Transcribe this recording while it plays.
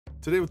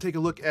Today we'll take a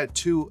look at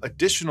two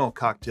additional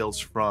cocktails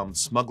from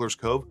Smuggler's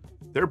Cove.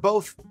 They're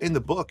both in the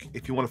book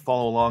if you want to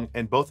follow along,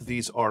 and both of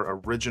these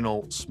are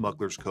original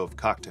Smuggler's Cove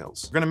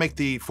cocktails. We're going to make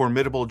the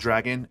Formidable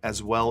Dragon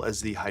as well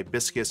as the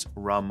Hibiscus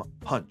Rum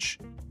Punch.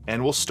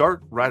 And we'll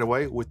start right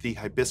away with the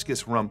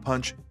Hibiscus Rum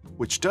Punch,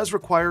 which does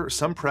require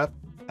some prep,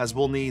 as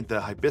we'll need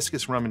the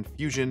Hibiscus Rum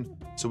Infusion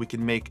so we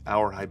can make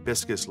our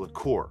Hibiscus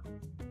Liqueur.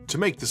 To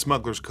make the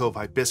Smuggler's Cove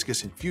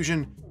Hibiscus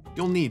Infusion,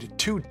 you'll need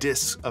 2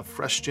 discs of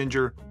fresh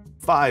ginger,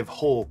 5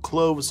 whole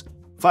cloves,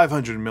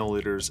 500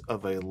 milliliters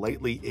of a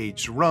lightly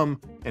aged rum,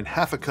 and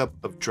half a cup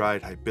of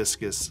dried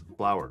hibiscus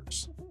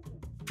flowers.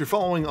 If you're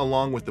following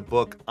along with the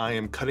book, I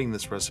am cutting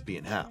this recipe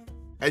in half.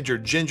 Add your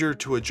ginger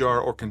to a jar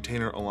or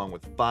container along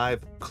with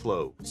 5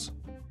 cloves.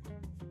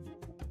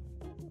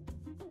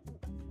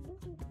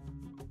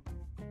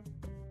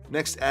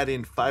 Next, add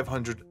in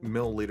 500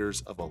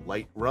 milliliters of a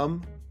light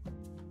rum,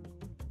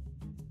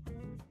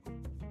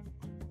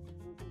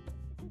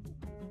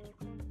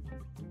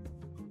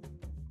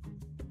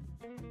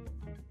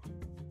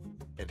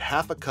 and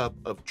half a cup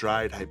of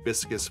dried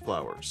hibiscus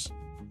flowers.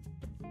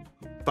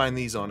 Find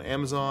these on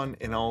Amazon,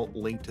 and I'll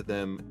link to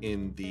them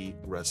in the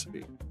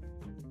recipe.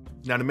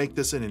 Now, to make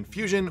this an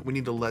infusion, we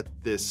need to let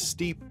this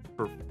steep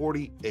for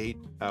 48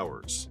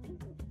 hours.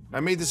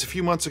 I made this a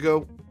few months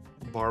ago.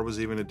 The bar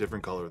was even a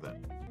different color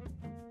then.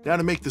 Now,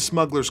 to make the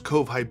Smuggler's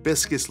Cove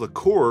Hibiscus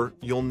Liqueur,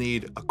 you'll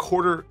need a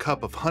 1/4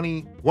 cup of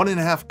honey,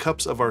 1.5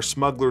 cups of our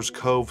Smuggler's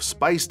Cove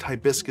Spiced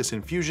Hibiscus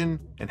Infusion,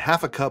 and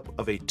half a cup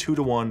of a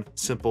 2-to-1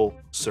 simple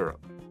syrup.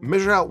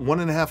 Measure out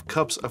 1.5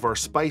 cups of our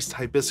Spiced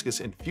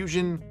Hibiscus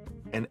Infusion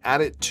and add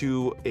it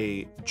to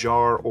a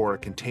jar or a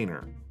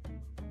container.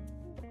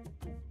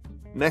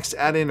 Next,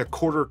 add in a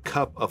 1/4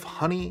 cup of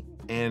honey,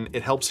 and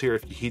it helps here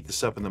if you heat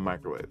this up in the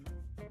microwave.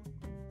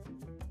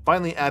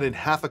 Finally, add in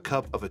half a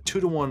cup of a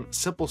 2-to-1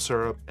 simple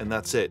syrup, and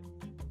that's it.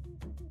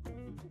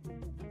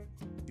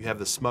 You have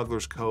the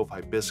Smuggler's Cove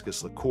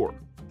Hibiscus Liqueur.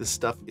 This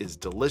stuff is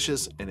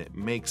delicious, and it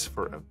makes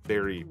for a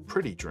very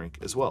pretty drink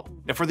as well.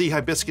 Now, for the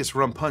Hibiscus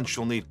Rum Punch,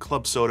 you'll need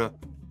club soda,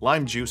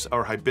 lime juice,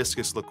 our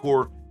Hibiscus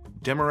Liqueur,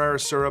 Demerara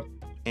syrup,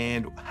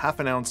 and half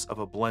an ounce of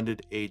a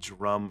blended aged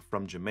rum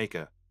from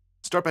Jamaica.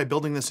 Start by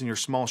building this in your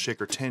small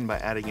shaker tin by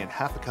adding in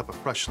half a cup of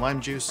fresh lime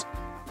juice,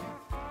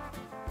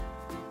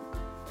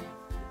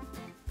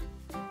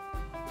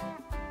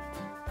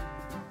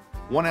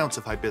 1 ounce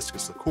of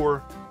hibiscus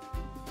liqueur,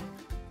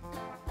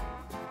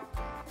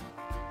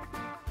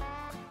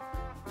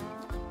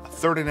 a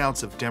 1/3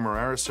 ounce of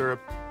Demerara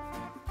syrup,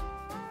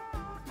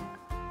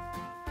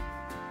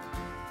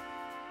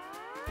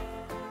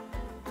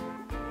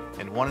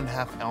 and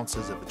 1.5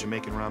 ounces of a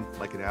Jamaican rum,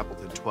 like an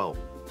Appleton 12.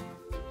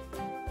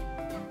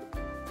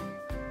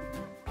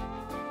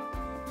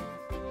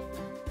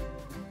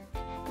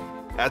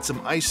 Add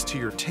some ice to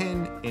your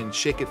tin and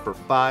shake it for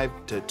 5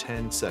 to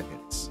 10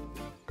 seconds.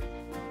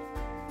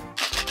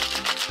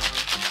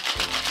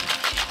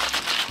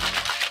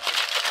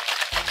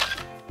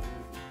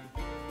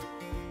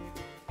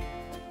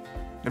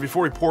 Now,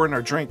 before we pour in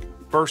our drink,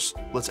 first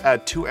let's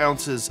add 2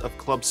 ounces of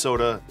club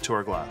soda to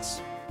our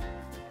glass.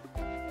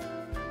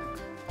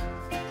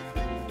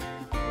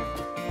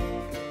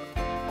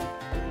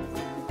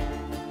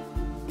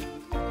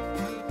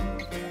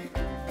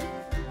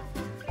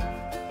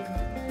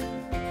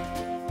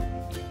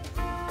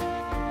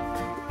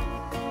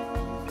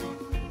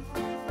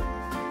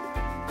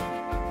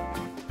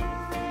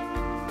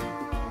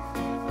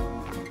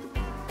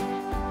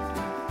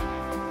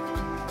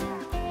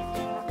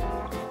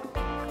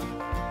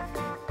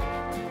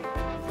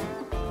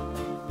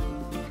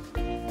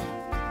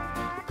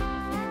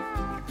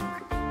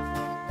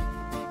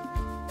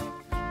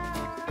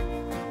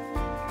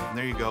 And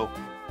there you go,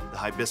 the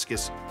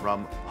Hibiscus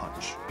Rum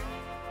Punch.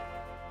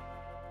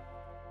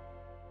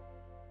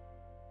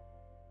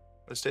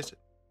 Let's taste it.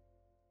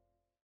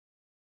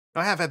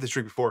 Now, I have had this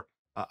drink before.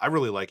 I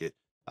really like it.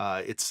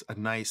 It's a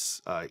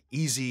nice,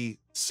 easy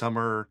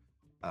summer,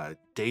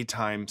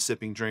 daytime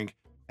sipping drink.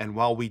 And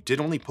while we did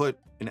only put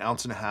 1.5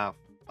 ounces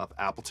of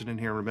Appleton in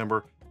here,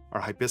 remember,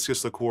 our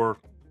Hibiscus Liqueur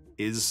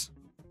is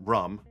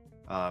rum.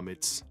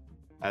 It's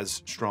as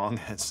strong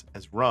as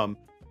rum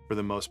for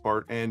the most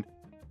part. And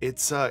it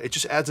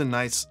just adds a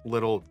nice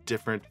little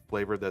different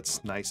flavor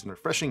that's nice and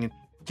refreshing. And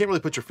you can't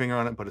really put your finger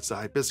on it, but it's a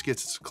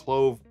hibiscus, it's a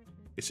clove,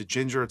 it's a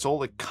ginger. It's all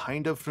like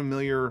kind of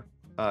familiar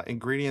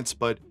ingredients,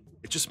 but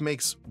it just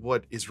makes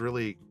what is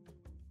really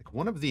like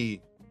one of the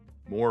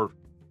more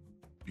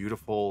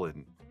beautiful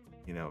and,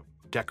 you know,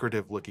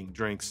 decorative looking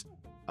drinks.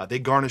 They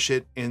garnish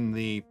it in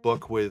the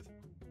book with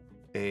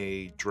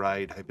a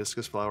dried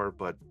hibiscus flower,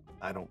 but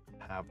I don't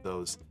have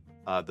those.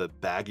 The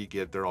bag you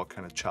get, they're all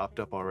kind of chopped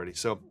up already.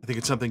 So I think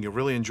it's something you'll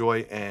really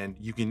enjoy, and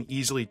you can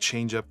easily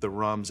change up the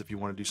rums if you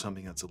want to do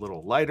something that's a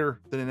little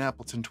lighter than an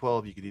Appleton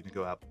 12. You could even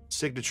go out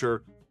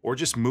Signature or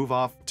just move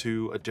off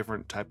to a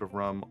different type of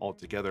rum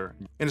altogether.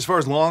 And as far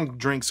as long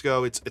drinks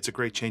go, it's a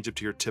great change up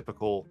to your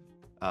typical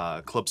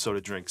club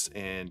soda drinks,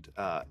 and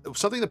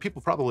something that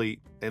people probably,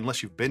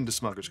 unless you've been to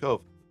Smuggler's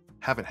Cove,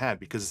 haven't had,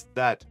 because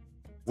that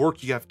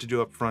work you have to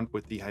do up front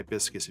with the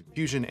Hibiscus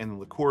Infusion and the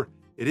liqueur.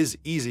 It is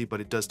easy,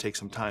 but it does take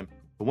some time.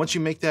 But once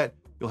you make that,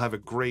 you'll have a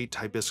great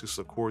Hibiscus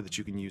liqueur that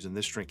you can use in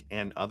this drink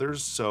and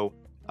others. So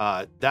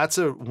that's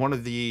one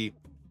of the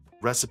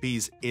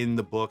recipes in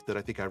the book that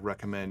I think I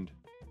recommend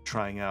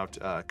trying out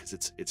because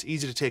it's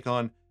easy to take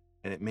on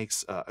and it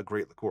makes a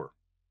great liqueur.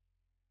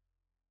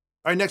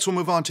 All right, next we'll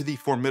move on to the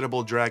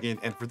Formidable Dragon,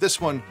 and for this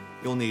one,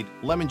 you'll need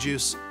lemon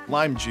juice,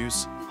 lime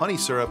juice, honey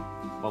syrup,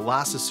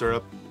 molasses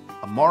syrup,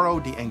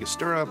 Amaro de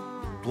Angostura,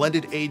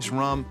 blended aged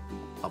rum,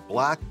 a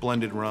black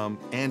blended rum,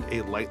 and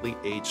a lightly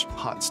aged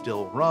pot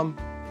still rum,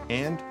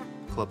 and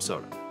club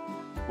soda.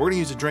 We're gonna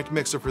use a drink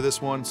mixer for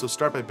this one, so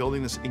start by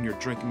building this in your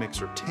drink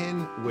mixer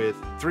tin with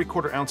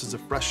 3/4 ounces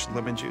of fresh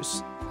lemon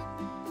juice,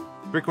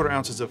 3/4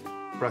 ounces of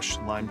fresh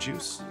lime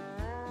juice,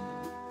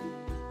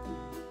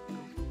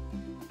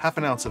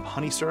 1/2 ounce of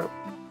honey syrup,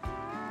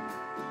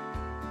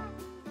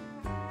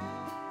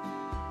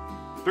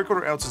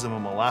 3/4 ounces of a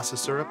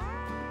molasses syrup,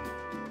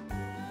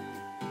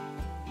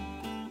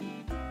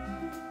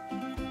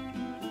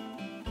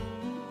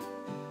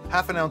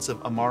 1/2 ounce of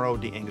Amaro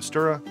de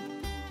Angostura,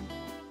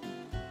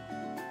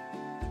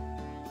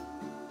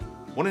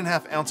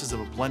 1.5 ounces of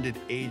a blended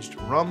aged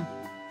rum,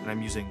 and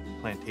I'm using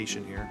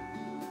Plantation here,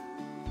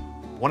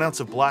 1 ounce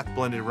of black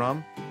blended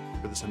rum,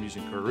 for this I'm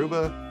using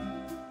Caruba,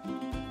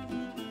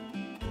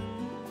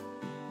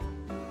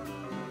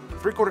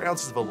 3/4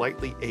 ounces of a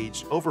lightly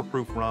aged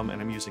overproof rum,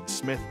 and I'm using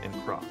Smith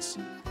 & Cross.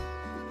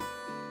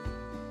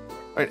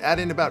 All right, add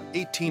in about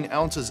 18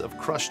 ounces of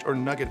crushed or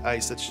nugget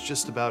ice, that's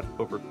just about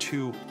over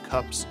 2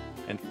 cups,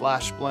 and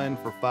flash blend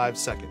for 5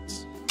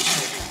 seconds.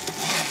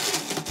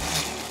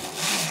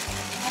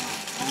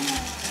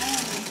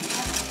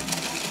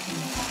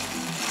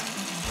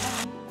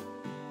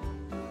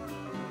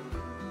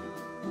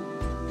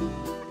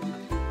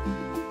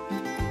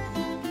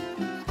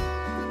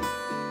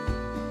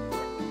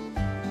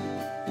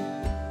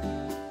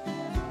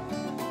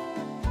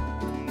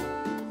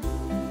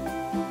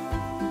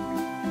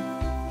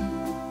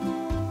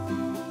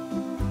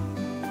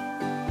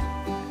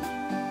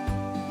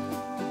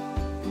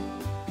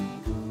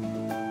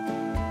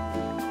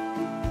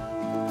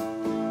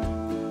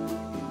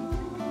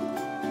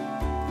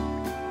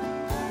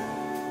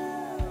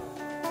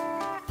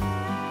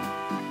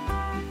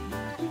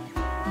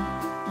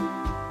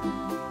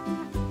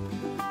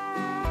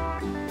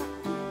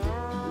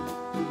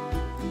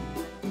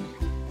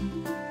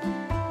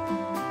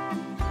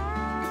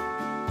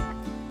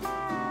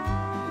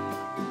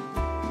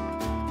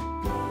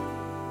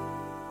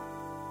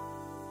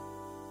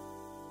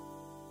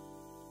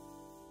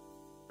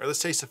 All right, let's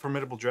taste the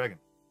Formidable Dragon.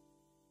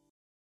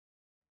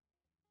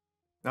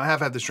 Now, I have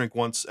had this drink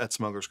once at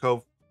Smuggler's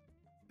Cove.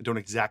 I don't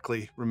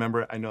exactly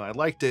remember it. I know I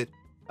liked it.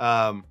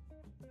 I'm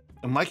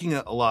liking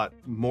it a lot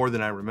more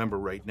than I remember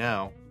right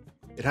now.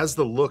 It has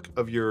the look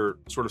of your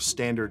sort of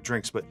standard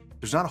drinks, but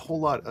there's not a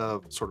whole lot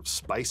of sort of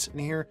spice in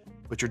here,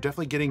 but you're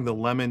definitely getting the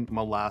lemon,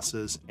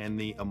 molasses, and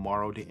the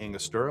Amaro de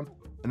Angostura.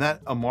 And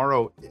that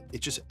Amaro,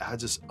 it just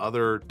adds this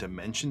other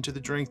dimension to the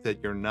drink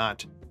that you're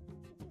not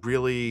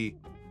really,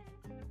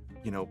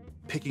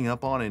 picking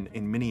up on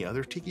in many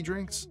other tiki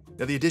drinks.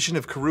 Now, the addition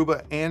of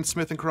Caruba and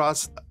Smith &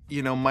 Cross,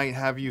 might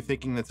have you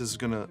thinking that this is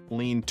gonna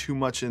lean too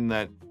much in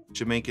that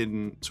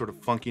Jamaican sort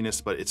of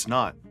funkiness, but it's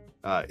not.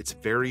 It's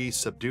very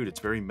subdued, it's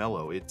very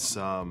mellow. It's,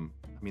 the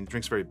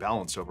drink's very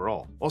balanced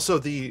overall. Also,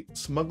 the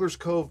Smuggler's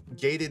Cove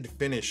gated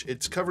finish,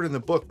 it's covered in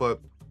the book,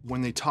 but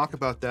when they talk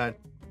about that,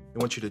 they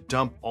want you to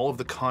dump all of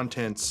the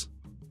contents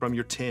from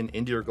your tin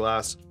into your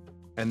glass,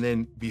 and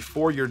then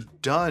before you're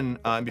done,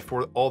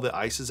 before all the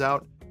ice is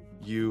out,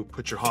 you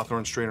put your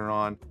Hawthorne strainer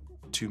on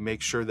to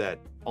make sure that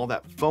all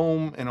that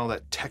foam and all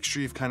that texture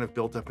you've kind of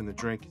built up in the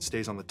drink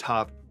stays on the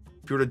top.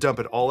 If you were to dump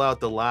it all out,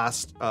 the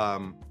last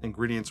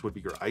ingredients would be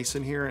your ice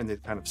in here, and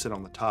they'd kind of sit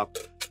on the top.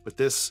 But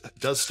this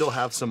does still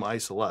have some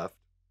ice left.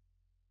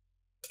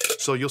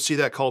 So you'll see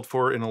that called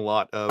for in a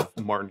lot of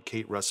Martin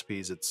Kate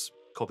recipes. It's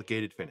called the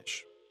gated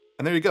finish.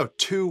 And there you go,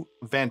 2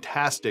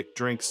 fantastic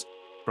drinks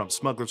from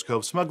Smuggler's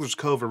Cove. Smuggler's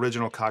Cove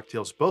original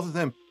cocktails, both of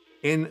them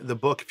in the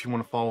book if you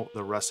want to follow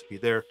the recipe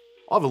there.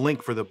 I'll have a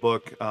link for the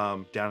book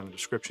down in the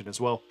description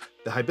as well.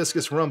 The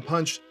Hibiscus Rum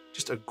Punch,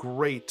 just a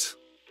great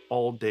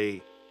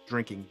all-day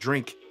drinking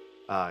drink.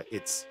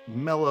 It's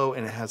mellow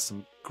and it has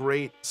some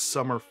great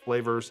summer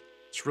flavors.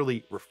 It's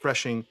really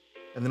refreshing.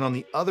 And then on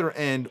the other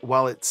end,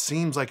 while it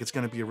seems like it's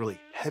going to be a really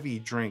heavy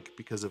drink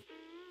because of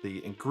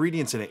the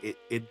ingredients in it,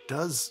 it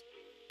does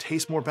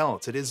taste more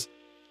balanced. It is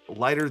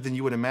lighter than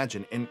you would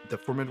imagine. And the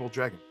Formidable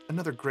Dragon,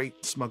 another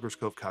great Smuggler's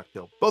Cove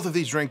cocktail. Both of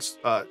these drinks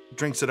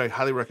that I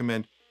highly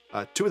recommend.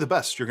 2 of the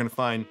best you're going to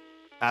find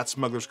at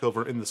Smuggler's Cove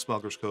or in the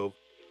Smuggler's Cove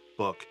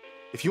book.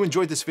 If you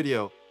enjoyed this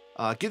video,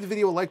 give the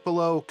video a like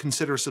below,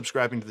 consider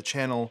subscribing to the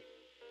channel.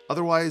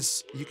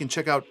 Otherwise, you can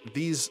check out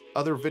these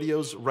other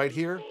videos right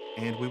here,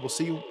 and we will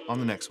see you on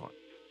the next one.